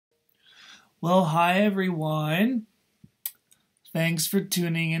Well, hi everyone. Thanks for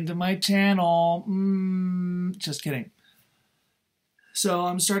tuning into my channel. Just kidding. So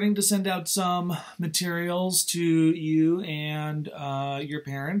I'm starting to send out some materials to you and your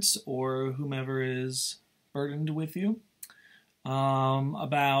parents or whomever is burdened with you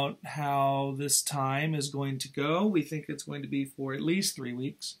about how this time is going to go. We think it's going to be for at least 3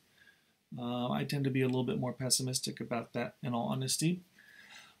 weeks. I tend to be a little bit more pessimistic about that, in all honesty.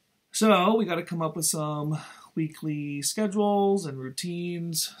 So we got to come up with some weekly schedules and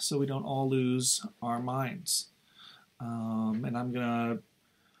routines so we don't all lose our minds. And I'm going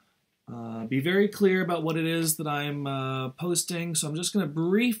to be very clear about what it is that I'm posting. So I'm just going to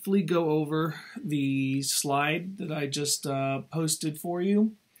briefly go over the slide that I just posted for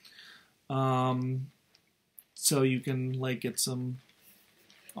you. So you can get some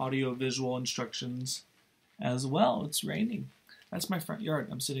audio-visual instructions as well. It's raining. That's my front yard.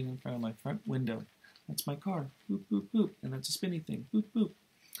 I'm sitting in front of my front window. That's my car. Boop, boop, boop. And that's a spinny thing. Boop, boop.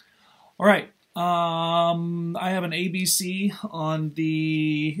 All right. I have an ABC on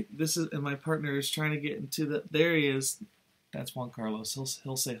the... and my partner is trying to get into the... There he is. That's Juan Carlos.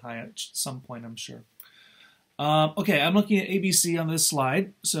 He'll say hi at some point, I'm sure. Okay, I'm looking at ABC on this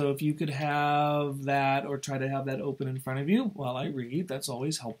slide. So if you could have that or try to have that open in front of you while I read, that's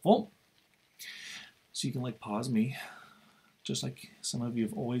always helpful. So you can pause me, just like some of you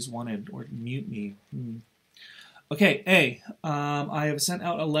have always wanted, or mute me. Okay, A, I have sent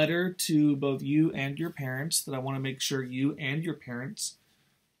out a letter to both you and your parents that I want to make sure you and your parents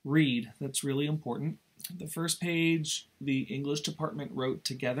read. That's really important. The first page, the English department wrote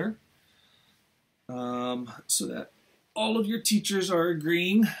together, so that all of your teachers are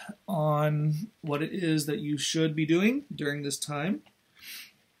agreeing on what it is that you should be doing during this time.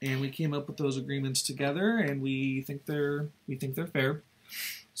 And we came up with those agreements together, and we think they're fair.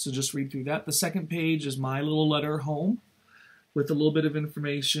 So just read through that. The second page is my little letter home with a little bit of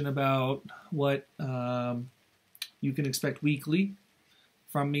information about what you can expect weekly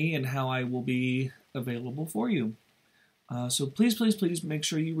from me and how I will be available for you. So please, please, please make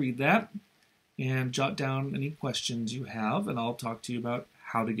sure you read that and jot down any questions you have, and I'll talk to you about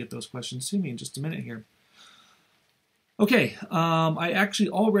how to get those questions to me in just a minute here. Okay, I actually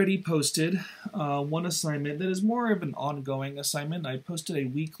already posted one assignment that is more of an ongoing assignment. I posted a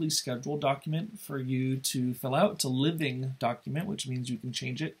weekly schedule document for you to fill out. It's a living document, which means you can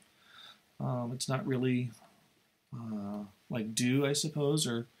change it. It's not really due, I suppose,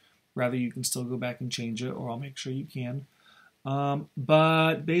 or rather you can still go back and change it, or I'll make sure you can.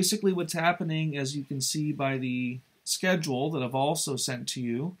 But basically what's happening, as you can see by the schedule that I've also sent to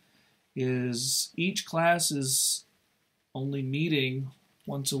you, is each class is only meeting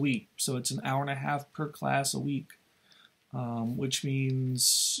once a week. So it's an hour and a half per class a week, which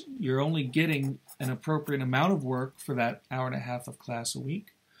means you're only getting an appropriate amount of work for that hour and a half of class a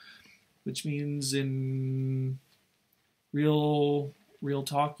week, which means in real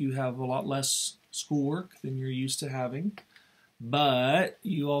talk, you have a lot less schoolwork than you're used to having, but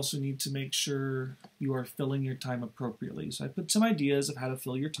you also need to make sure you are filling your time appropriately. So I put some ideas of how to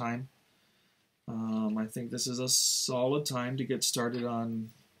fill your time. I think this is a solid time to get started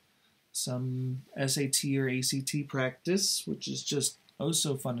on some SAT or ACT practice, which is just oh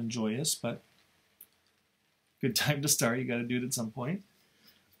so fun and joyous, but good time to start. You got to do it at some point.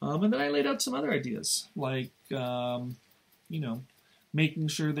 And then I laid out some other ideas, like, making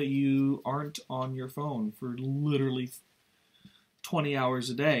sure that you aren't on your phone for literally 20 hours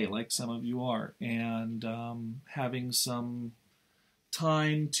a day, like some of you are, and having some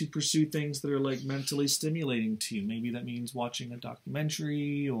time to pursue things that are mentally stimulating to you. Maybe that means watching a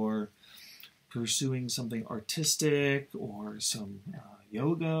documentary or pursuing something artistic or some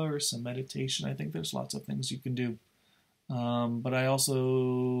yoga or some meditation. I think there's lots of things you can do. But I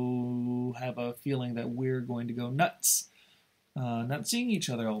also have a feeling that we're going to go nuts, not seeing each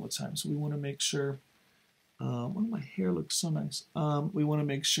other all the time. So we want to make sure, oh, my hair looks so nice. We want to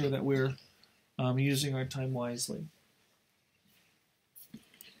make sure that we're using our time wisely.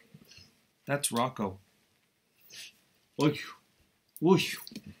 That's Rocco. Oy. Oy.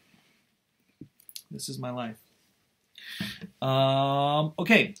 This is my life.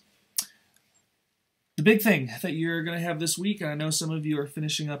 Okay. The big thing that you're going to have this week, and I know some of you are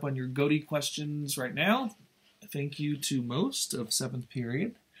finishing up on your GOTY questions right now. Thank you to most of 7th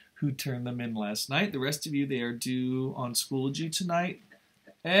period who turned them in last night. The rest of you, they are due on Schoology tonight.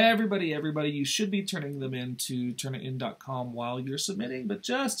 Everybody, you should be turning them in to turnitin.com while you're submitting, but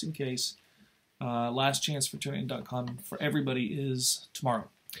just in case, last chance for turnitin.com for everybody is tomorrow.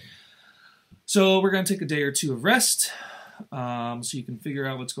 So we're going to take a day or two of rest. so you can figure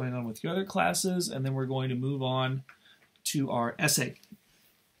out what's going on with your other classes, and then we're going to move on to our essay.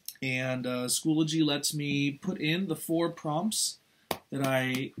 And Schoology lets me put in the 4 prompts that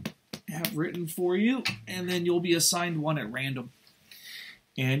I have written for you, and then you'll be assigned one at random.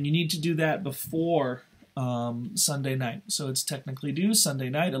 And you need to do that before Sunday night. So it's technically due Sunday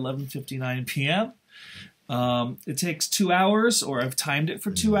night, 11:59 p.m. It takes 2 hours, or I've timed it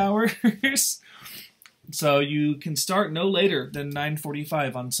for 2 hours. So you can start no later than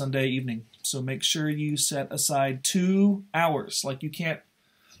 9:45 on Sunday evening. So make sure you set aside 2 hours. Like, you can't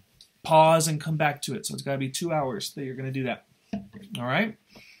pause and come back to it. So it's got to be 2 hours that you're going to do that. All right?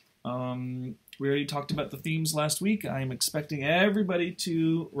 We already talked about the themes last week. I'm expecting everybody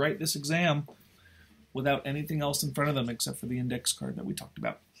to write this exam without anything else in front of them except for the index card that we talked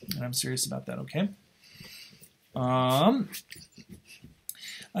about. And I'm serious about that, okay? I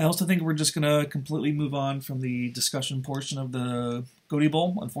also think we're just going to completely move on from the discussion portion of the Goatee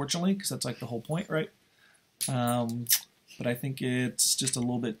Bowl, unfortunately, because that's like the whole point, right? But I think it's just a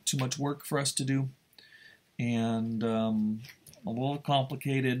little bit too much work for us to do, and a little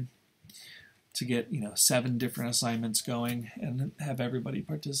complicated to get 7 different assignments going and have everybody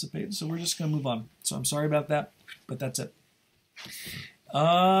participate. So we're just going to move on. So I'm sorry about that, but that's it.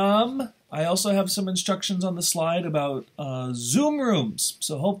 I also have some instructions on the slide about Zoom rooms.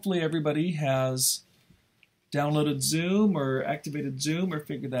 So hopefully everybody has downloaded Zoom or activated Zoom or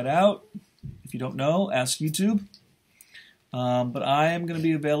figured that out. If you don't know, ask YouTube. But I am going to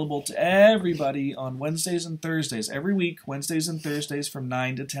be available to everybody on Wednesdays and Thursdays, every week, Wednesdays and Thursdays from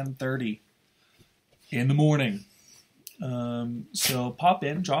 9 to 10:30 in the morning. So pop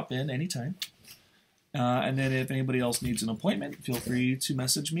in, drop in anytime. And then if anybody else needs an appointment, feel free to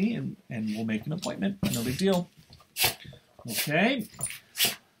message me and we'll make an appointment. No big deal. Okay.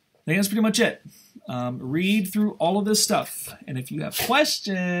 I think that's pretty much it. Read through all of this stuff. And if you have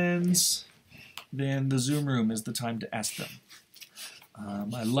questions, then the Zoom room is the time to ask them.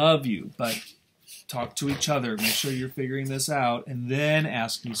 I love you, but talk to each other. Make sure you're figuring this out, and then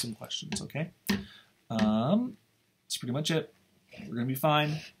ask me some questions, okay? That's pretty much it. We're going to be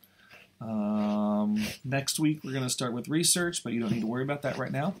fine. Next week, we're going to start with research, but you don't need to worry about that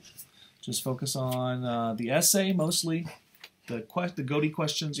right now. Just focus on the essay, mostly. The Goatee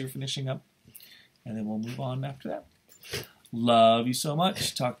questions you're finishing up, and then we'll move on after that. Love you so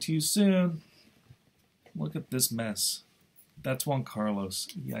much. Talk to you soon. Look at this mess. That's Juan Carlos.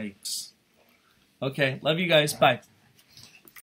 Yikes. Okay, love you guys. Bye.